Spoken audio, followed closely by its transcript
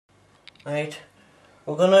Right,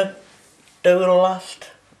 we're gonna do the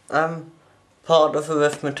last part of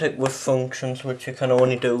arithmetic with functions, which you can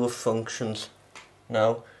only do with functions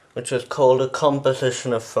now, which is called a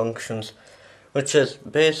composition of functions, which is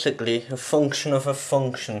basically a function of a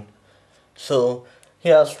function. So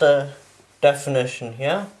here's the definition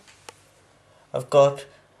here. I've got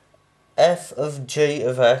f of g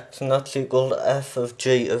of x, and that's equal to f of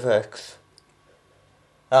g of x.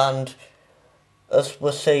 And as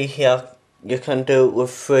we see here, you can do it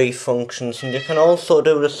with 3 functions, and you can also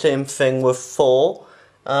do the same thing with 4,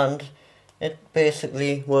 and it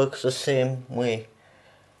basically works the same way.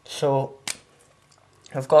 So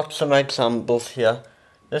I've got some examples here.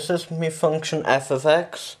 This is my function f of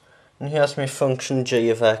x, and here's my function g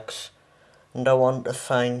of x, and I want to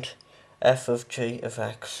find f of g of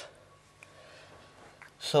x.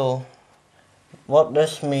 So what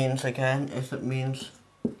this means again is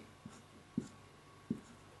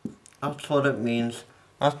that's what it means.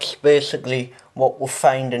 That's basically what we're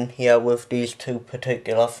finding here with these 2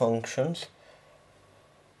 particular functions.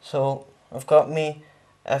 So I've got me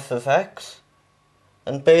f of x,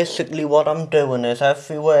 and basically what I'm doing is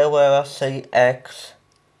everywhere where I see x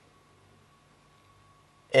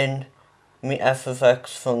in me f of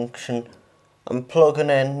x function, I'm plugging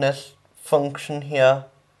in this function here,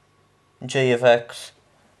 g of x.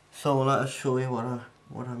 So let us show you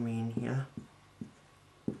what I mean here.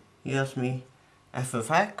 Here's me f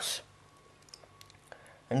of x,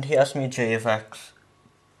 and here's me g of x.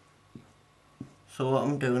 So what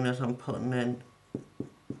I'm doing is I'm putting in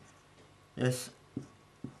this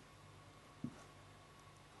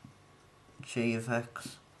g of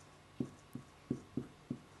x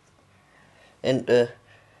into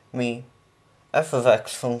me f of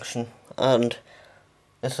x function, and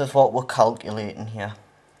this is what we're calculating here.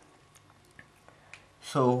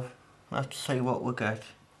 So let's see what we get.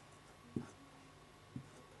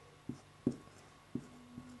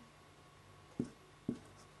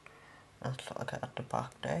 That's what I get at the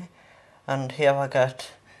back there, and here I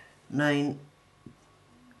get 9x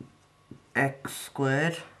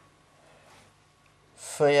squared,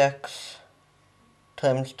 3x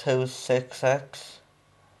times 2 is 6x,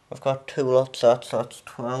 I've got 2 lots of that, so that's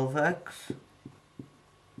 12x,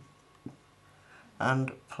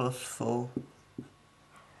 and plus 4,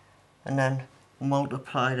 and then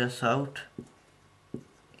multiply this out,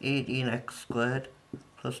 18x squared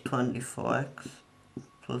plus 24x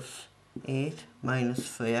plus 8 minus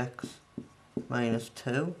 3x minus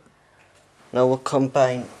 2. Now we'll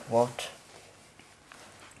combine what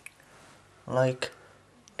like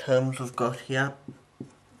terms we've got here.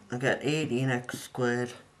 I get 18x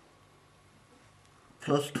squared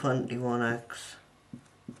plus 21x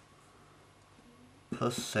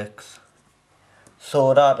plus 6.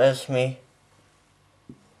 So that is me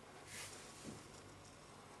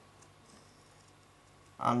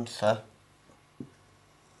answer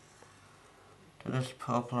to this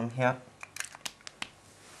problem here.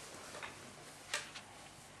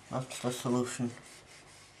 That's the solution.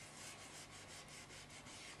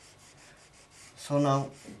 So now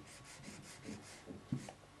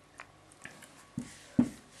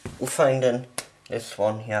we're finding this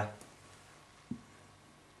one here.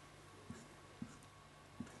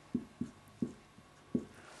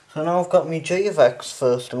 So now I've got me g of x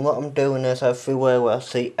first, and what I'm doing is everywhere where I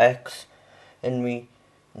see x in me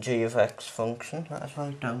g of x function, let's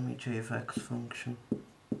write down me g of x function.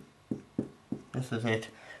 This is it.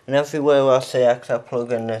 And everywhere where I see x, I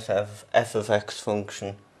plug in this f of x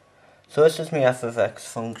function. So this is my f of x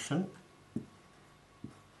function.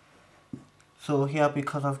 So here,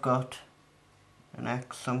 because I've got an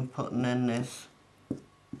x, I'm putting in this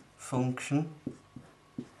function.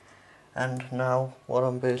 And now what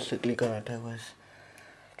I'm basically going to do is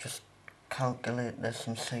just calculate this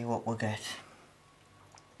and see what we get.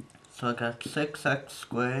 So I get 6x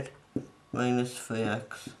squared minus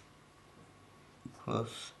 3x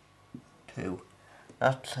plus 2.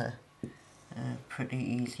 That's a pretty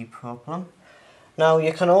easy problem. Now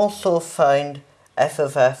you can also find f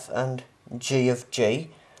of f and g of g.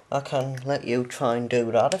 I can let you try and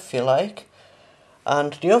do that if you like.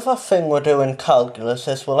 And the other thing we do in calculus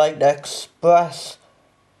is we like to express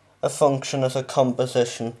a function as a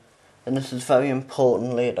composition, and this is very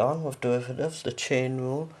important later on with derivatives, the chain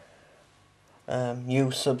rule,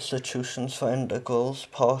 use substitutions for integrals,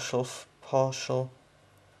 partial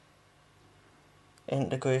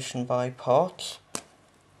integration by parts.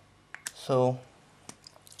 So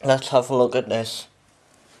let's have a look at this.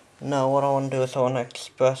 Now what I want to do is I want to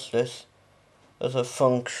express this as a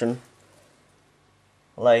function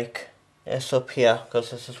like this up here,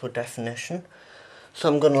 because this is the definition. So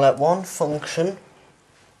I'm going to let one function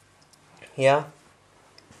here,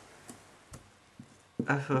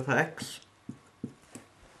 f of x,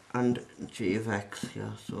 and g of x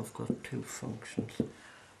here. So I've got two functions,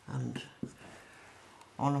 and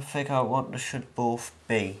I want to figure out what they should both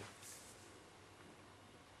be.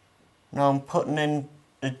 Now I'm putting in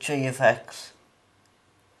the g of x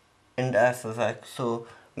into f of x, so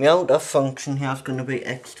my outer function here is going to be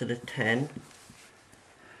x to the 10.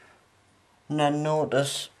 And then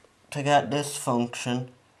notice, to get this function,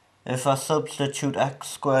 if I substitute x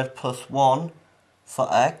squared plus 1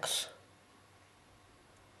 for x,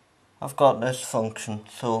 I've got this function,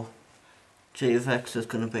 so g of x is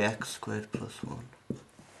going to be x squared plus 1.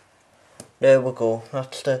 There we go,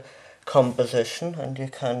 that's the composition, and you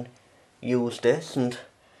can use this and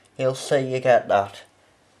you'll see you get that.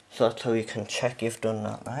 So that's how you can check you've done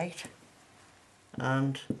that right.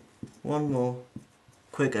 And one more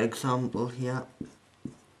quick example here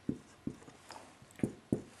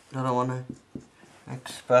that I want to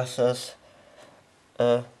express as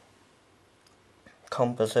a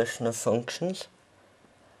composition of functions.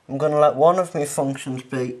 I'm going to let one of my functions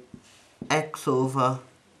be x over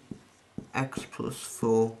x plus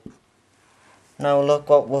 4. Now look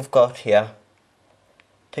what we've got here.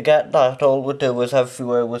 To get that, all we do is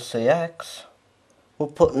everywhere we see x, we'll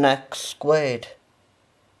put an x squared.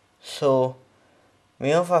 So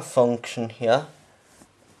my other function here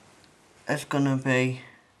is going to be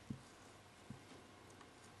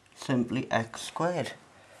simply x squared.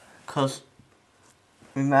 Because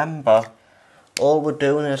remember, all we're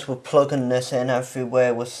doing is we're plugging this in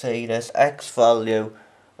everywhere we see this x value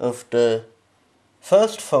of the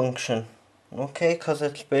first function. Okay, because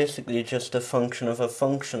it's basically just a function of a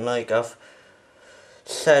function like I've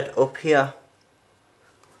said up here.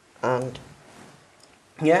 And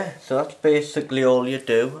yeah, so that's basically all you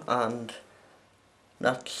do, and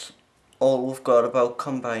that's all we've got about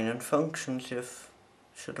combining functions. You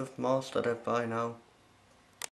should have mastered it by now.